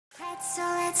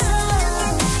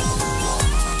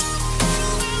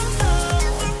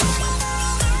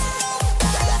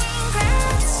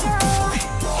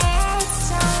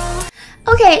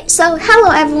Okay, so hello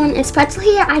everyone, it's Pretzel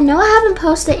here. I know I haven't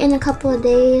posted in a couple of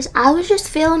days. I was just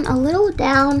feeling a little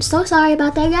down. So sorry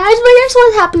about that, guys. But guess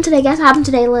what happened today? Guess what happened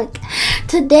today? Look,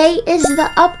 today is the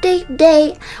update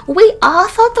day. We all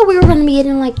thought that we were going to be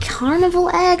getting like carnival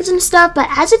eggs and stuff, but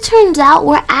as it turns out,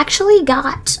 we actually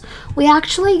got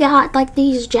like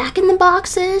these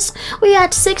jack-in-the-boxes. We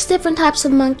got 6 different types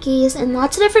of monkeys and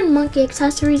lots of different monkey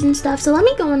accessories and stuff. So let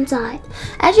me go inside.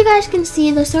 As you guys can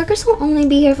see, the circus will only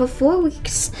be here for 4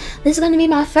 weeks. This is going to be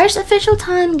my first official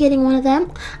time getting one of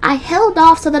them. I held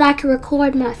off so that I could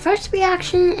record my first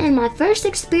reaction and my first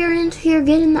experience here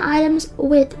getting the items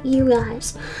with you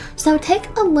guys. So take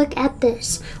a look at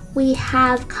this. We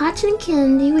have cotton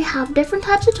candy. We have different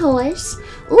types of toys.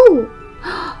 Ooh,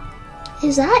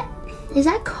 is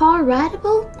that car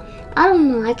rideable? I don't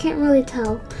know, I can't really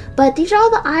tell. But these are all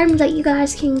the items that you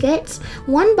guys can get.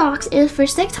 One box is for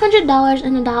 $600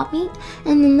 in Adopt Me,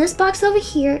 and then this box over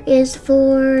here is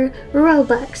for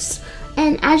Robux.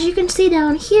 And as you can see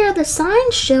down here, the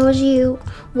sign shows you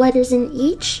what is in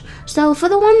each. So for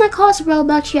the one that costs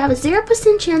Robux, you have a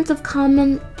 0% chance of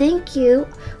common, thank you,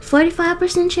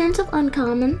 45% chance of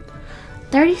uncommon,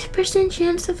 30%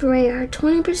 chance of rare,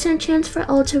 20% chance for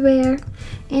ultra rare,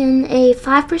 and a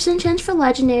 5% chance for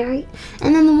legendary.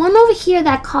 And then the one over here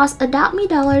that costs Adopt Me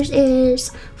dollars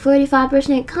is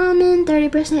 45% common,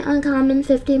 30% uncommon,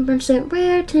 15%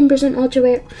 rare, 10% ultra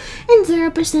rare, and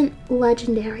 0%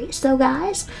 legendary. So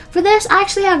guys, for this I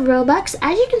actually have Robux.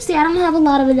 As you can see, I don't have a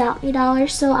lot of Adopt Me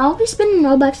dollars, so I'll be spending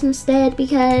Robux instead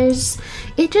because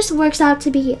it just works out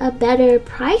to be a better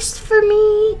price for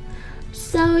me.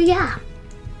 So yeah.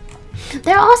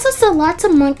 There are also still lots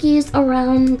of monkeys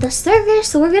around the circus,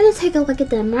 so we're going to take a look at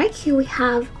them. Right here we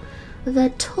have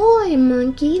the toy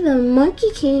monkey, the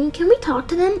Monkey King. Can we talk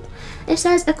to them? It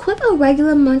says, equip a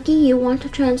regular monkey you want to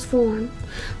transform.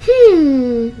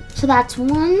 So that's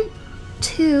 1,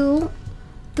 2,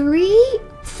 3,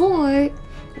 4.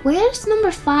 Where's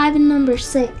number 5 and number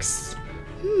 6?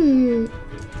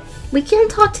 We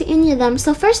can't talk to any of them.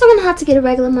 So first I'm going to have to get a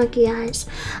regular monkey, guys.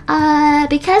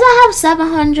 Because I have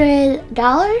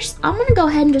 $700, I'm going to go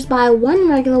ahead and just buy one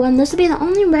regular one. This will be the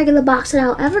only regular box that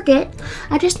I'll ever get.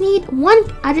 I just need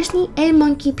a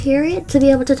monkey, period, to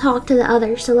be able to talk to the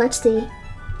others. So let's see.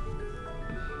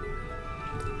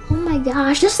 Oh my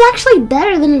gosh, this is actually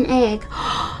better than an egg.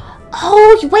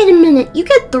 Oh, wait a minute. You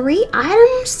get 3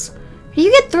 items? Do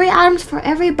you get 3 items for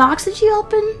every box that you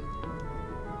open?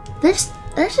 That's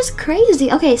just crazy.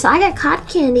 Okay, so I got cotton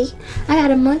candy, I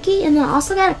got a monkey, and then I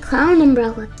also got a clown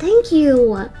umbrella. Thank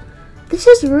you. This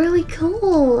is really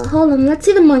cool. Hold on, let's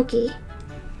see the monkey.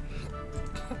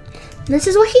 This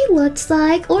is what he looks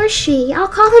like, or she. I'll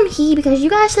call him he because you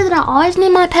guys said that I always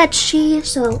name my pets she,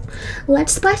 so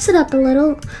let's spice it up a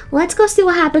little. Let's go see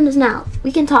what happens now.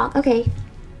 We can talk. Okay.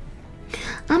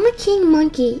 I'm a king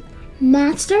monkey,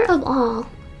 master of all.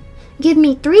 Give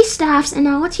me 3 staffs and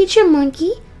I will teach your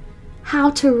monkey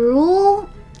how to rule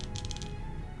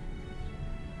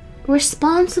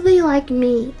responsibly like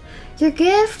me. Your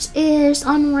gift is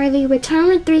unworthy. Return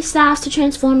with 3 staffs to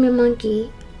transform your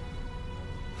monkey.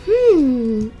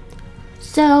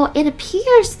 So it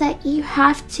appears that you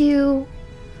have to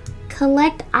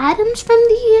collect items from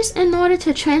these in order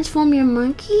to transform your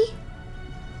monkey.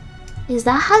 Is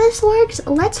that how this works?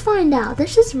 Let's find out.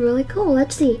 This is really cool.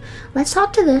 Let's see. Let's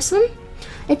talk to this one.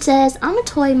 It says, I'm a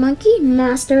toy monkey,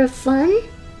 master of fun.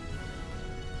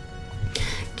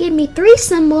 Give me 3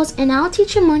 symbols and I'll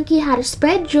teach a monkey how to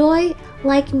spread joy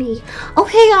like me.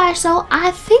 Okay guys, so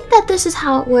I think that this is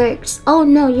how it works. Oh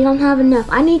no, you don't have enough.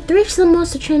 I need 3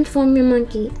 symbols to transform your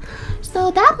monkey. So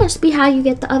that must be how you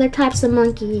get the other types of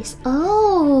monkeys.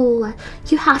 Oh,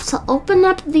 you have to open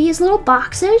up these little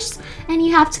boxes and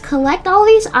you have to collect all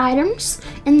these items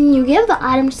and then you give the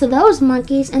items to those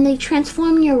monkeys and they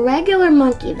transform your regular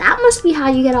monkey. That must be how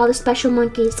you get all the special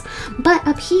monkeys. But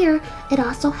up here, it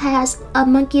also has a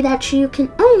monkey that you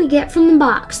can only get from the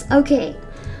box. Okay.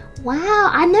 Wow,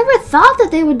 I never thought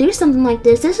that they would do something like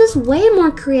this. This is way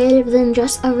more creative than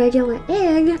just a regular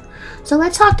egg. So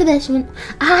let's talk to this one.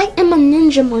 I am a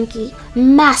ninja monkey,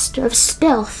 master of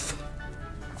stealth.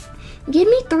 Give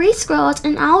me 3 scrolls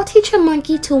and I will teach a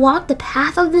monkey to walk the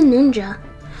path of the ninja.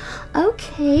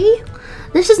 Okay,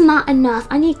 this is not enough.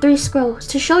 I need 3 scrolls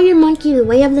to show your monkey the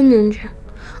way of the ninja.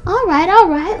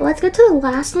 Alright, let's go to the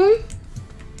last one.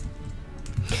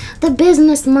 The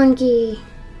business monkey.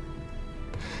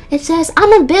 It says,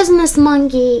 I'm a business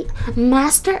monkey,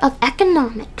 master of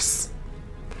economics.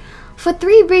 For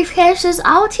 3 briefcases,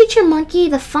 I will teach your monkey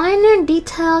the finer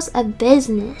details of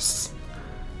business.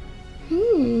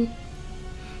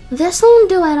 This won't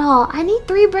do at all. I need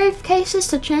 3 brave cases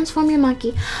to transform your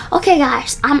monkey. Okay,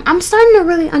 guys, I'm starting to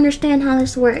really understand how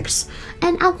this works.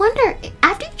 And I wonder,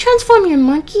 after you transform your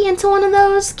monkey into one of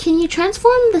those, can you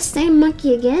transform the same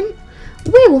monkey again?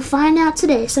 We will find out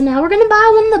today. So now we're going to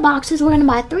buy one of the boxes. We're going to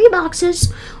buy 3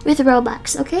 boxes with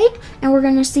Robux, okay? And we're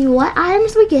going to see what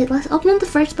items we get. Let's open up the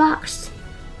first box.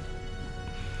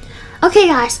 Okay,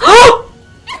 guys. Oh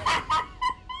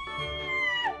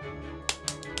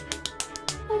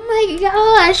my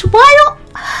gosh. Why don't...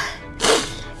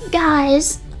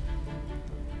 Guys.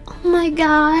 Oh my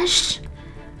gosh.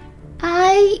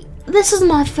 This is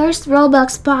my first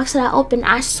Robux box that I opened.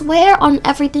 I swear on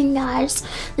everything, guys.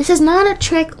 This is not a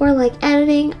trick or like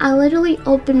editing. I literally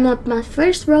opened up my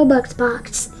first Robux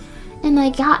box and I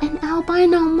got an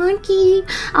albino monkey.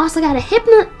 I also got a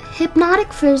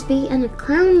hypnotic frisbee and a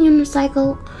clown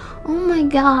unicycle. Oh my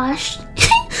gosh.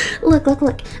 Look.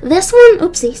 This one,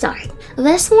 oopsie, sorry.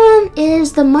 This one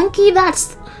is the monkey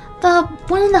that's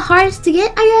one of the hardest to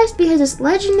get, I guess, because it's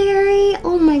legendary.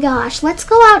 Oh my gosh. Let's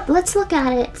go out. Let's look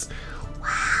at it.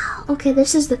 Wow. Okay,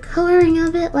 this is the coloring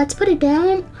of it. Let's put it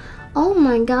down. Oh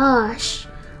my gosh.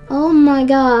 Oh my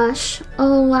gosh.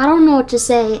 Oh, I don't know what to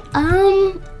say.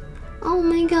 Oh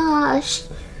my gosh.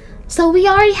 So we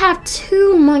already have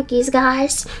 2 monkeys,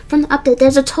 guys, from the update.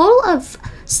 There's a total of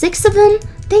 6 of them.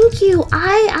 Thank you.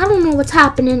 I don't know what's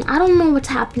happening. I don't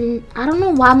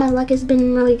know why my luck has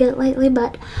been really good lately,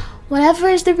 but whatever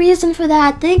is the reason for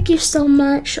that, thank you so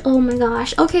much. Oh my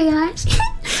gosh. Okay, guys.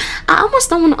 I almost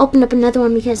don't want to open up another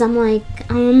one because I'm like,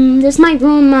 this might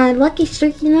ruin my lucky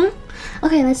streak, you know?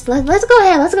 Okay, let's go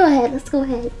ahead.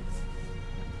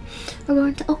 We're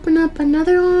going to open up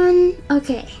another one.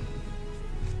 Okay.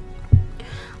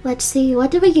 Let's see,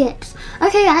 what did we get?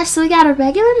 Okay, guys, so we got a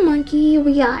regular monkey.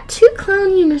 We got 2 clown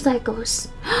unicycles.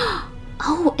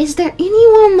 Oh, is there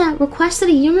anyone that requested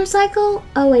a unicycle?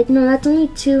 Oh, wait, no, that's only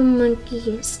 2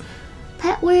 monkeys.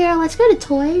 Petware, let's go to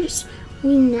toys.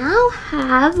 We now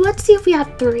have, let's see if we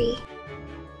have 3.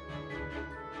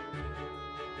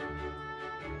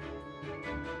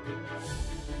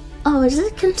 Oh, is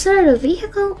it considered a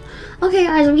vehicle? Okay,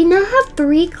 guys, we now have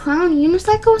 3 clown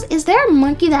unicycles. Is there a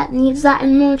monkey that needs that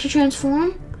in order to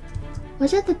transform?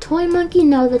 Was it the toy monkey?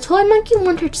 No, the toy monkey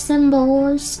wanted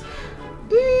symbols.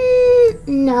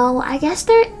 No, I guess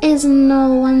there is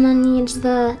no one that needs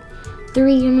the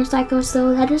 3 unicycles,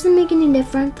 so that doesn't make any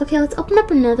difference. Okay, let's open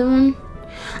up another one.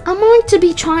 I'm going to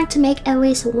be trying to make at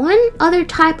least 1 other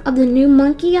type of the new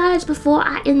monkey, guys, before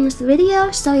I end this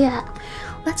video. So yeah,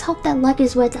 let's hope that luck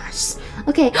is with us.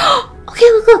 Okay. Okay,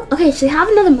 look. Okay, so we have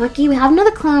another monkey, we have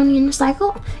another clown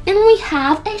unicycle, and we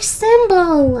have a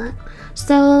symbol.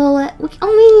 So we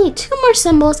only need 2 more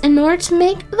symbols in order to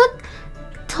make the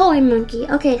toy monkey.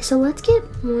 Okay, so let's get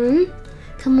 1.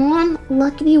 Come on,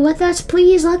 luck be with us,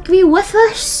 please. Luck be with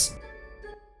us.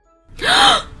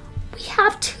 We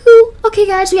have 2. Okay,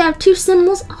 guys, we have 2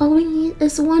 symbols. All we need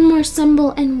is 1 more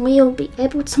symbol, and we'll be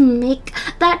able to make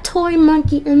that toy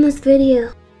monkey in this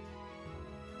video.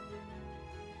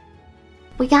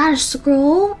 We got a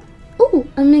scroll. Ooh,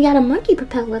 and we got a monkey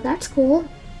propeller. That's cool.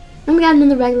 And we got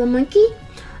another regular monkey.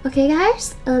 Okay,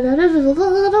 guys.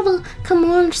 Come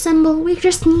on, symbol. We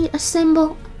just need a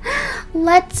symbol.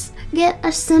 Let's get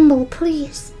a symbol,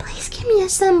 please. Please give me a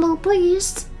symbol,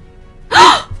 please.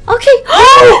 Okay.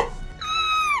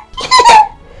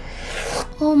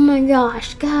 Oh my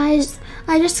gosh, guys.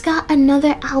 I just got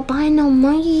another albino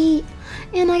monkey.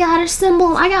 And I got a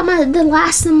symbol. I got the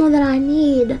last symbol that I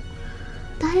need.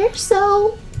 That is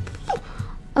so...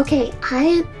 Okay,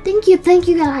 thank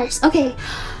you guys. Okay,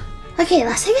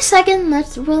 let's take a second.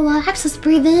 Let's relax. Let's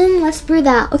breathe in. Let's breathe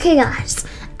out. Okay, guys.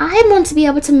 I want to be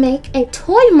able to make a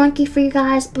toy monkey for you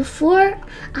guys before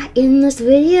I end this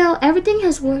video. Everything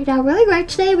has worked out really great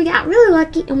today. We got really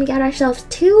lucky and we got ourselves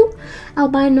 2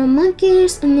 albino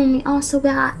monkeys. And then we also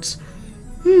got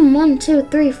 1, 2,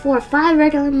 3, 4, 5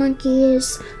 regular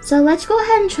monkeys. So let's go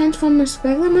ahead and transform this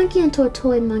regular monkey into a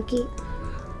toy monkey.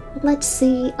 Let's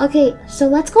see. Okay, so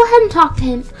let's go ahead and talk to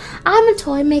him. I'm a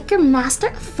toy maker, master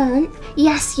of fun.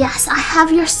 Yes, I have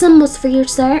your symbols for you,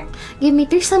 sir. Give me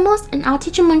 3 symbols and I'll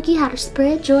teach a monkey how to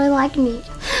spread joy like me.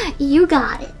 You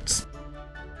got it.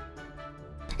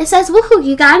 It says, woohoo,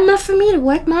 you got enough for me to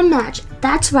work my magic.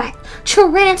 That's right.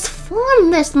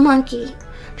 Transform this monkey.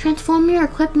 Transform your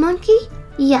equipped monkey?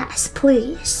 Yes,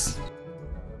 please.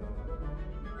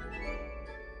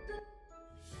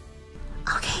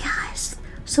 Okay, guys.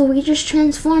 So we just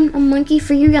transformed a monkey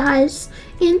for you guys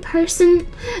in person.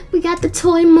 We got the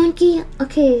toy monkey.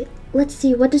 Okay, let's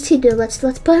see. What does he do? Let's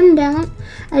put him down.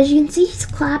 As you can see, he's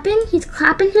clapping. He's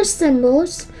clapping his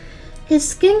cymbals. his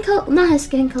skin color, not his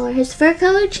skin color, his fur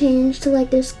color changed to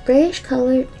like this grayish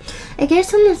color. It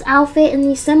gives him this outfit and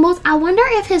these symbols. I wonder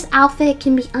if his outfit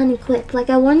can be unequipped. Like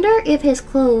I wonder if his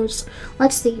clothes,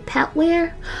 let's see, pet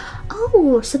wear.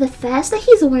 Oh, so the vest that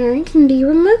he's wearing can be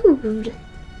removed.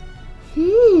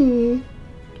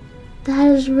 That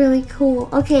is really cool.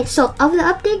 Okay, so of the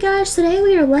update, guys, today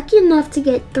we are lucky enough to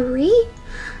get 3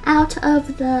 out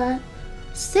of the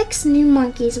 6 new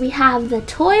monkeys. We have the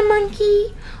toy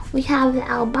monkey, we have the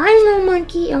albino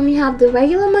monkey, and we have the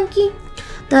regular monkey.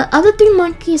 The other 3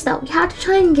 monkeys that we have to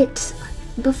try and get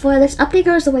before this update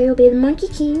goes away will be the Monkey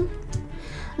King,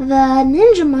 the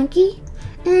Ninja Monkey,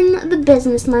 and the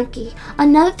Business Monkey.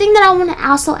 Another thing that I want to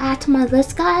also add to my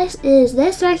list, guys, is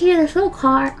this right here, this little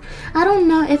car. I don't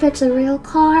know if it's a real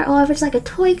car or if it's like a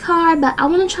toy car, but I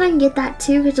want to try and get that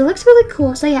too because it looks really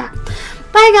cool. So yeah,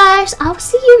 bye guys, I'll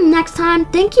see you next time.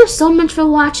 Thank you so much for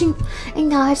watching, and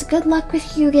guys, good luck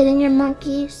with you getting your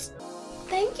monkeys.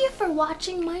 Thank you for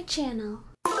watching my channel.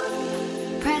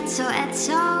 Pretzel,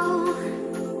 Etzel.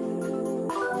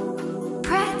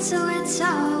 Pretzel,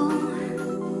 Etzel.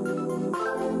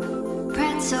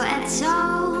 Pretzel,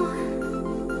 Etzel.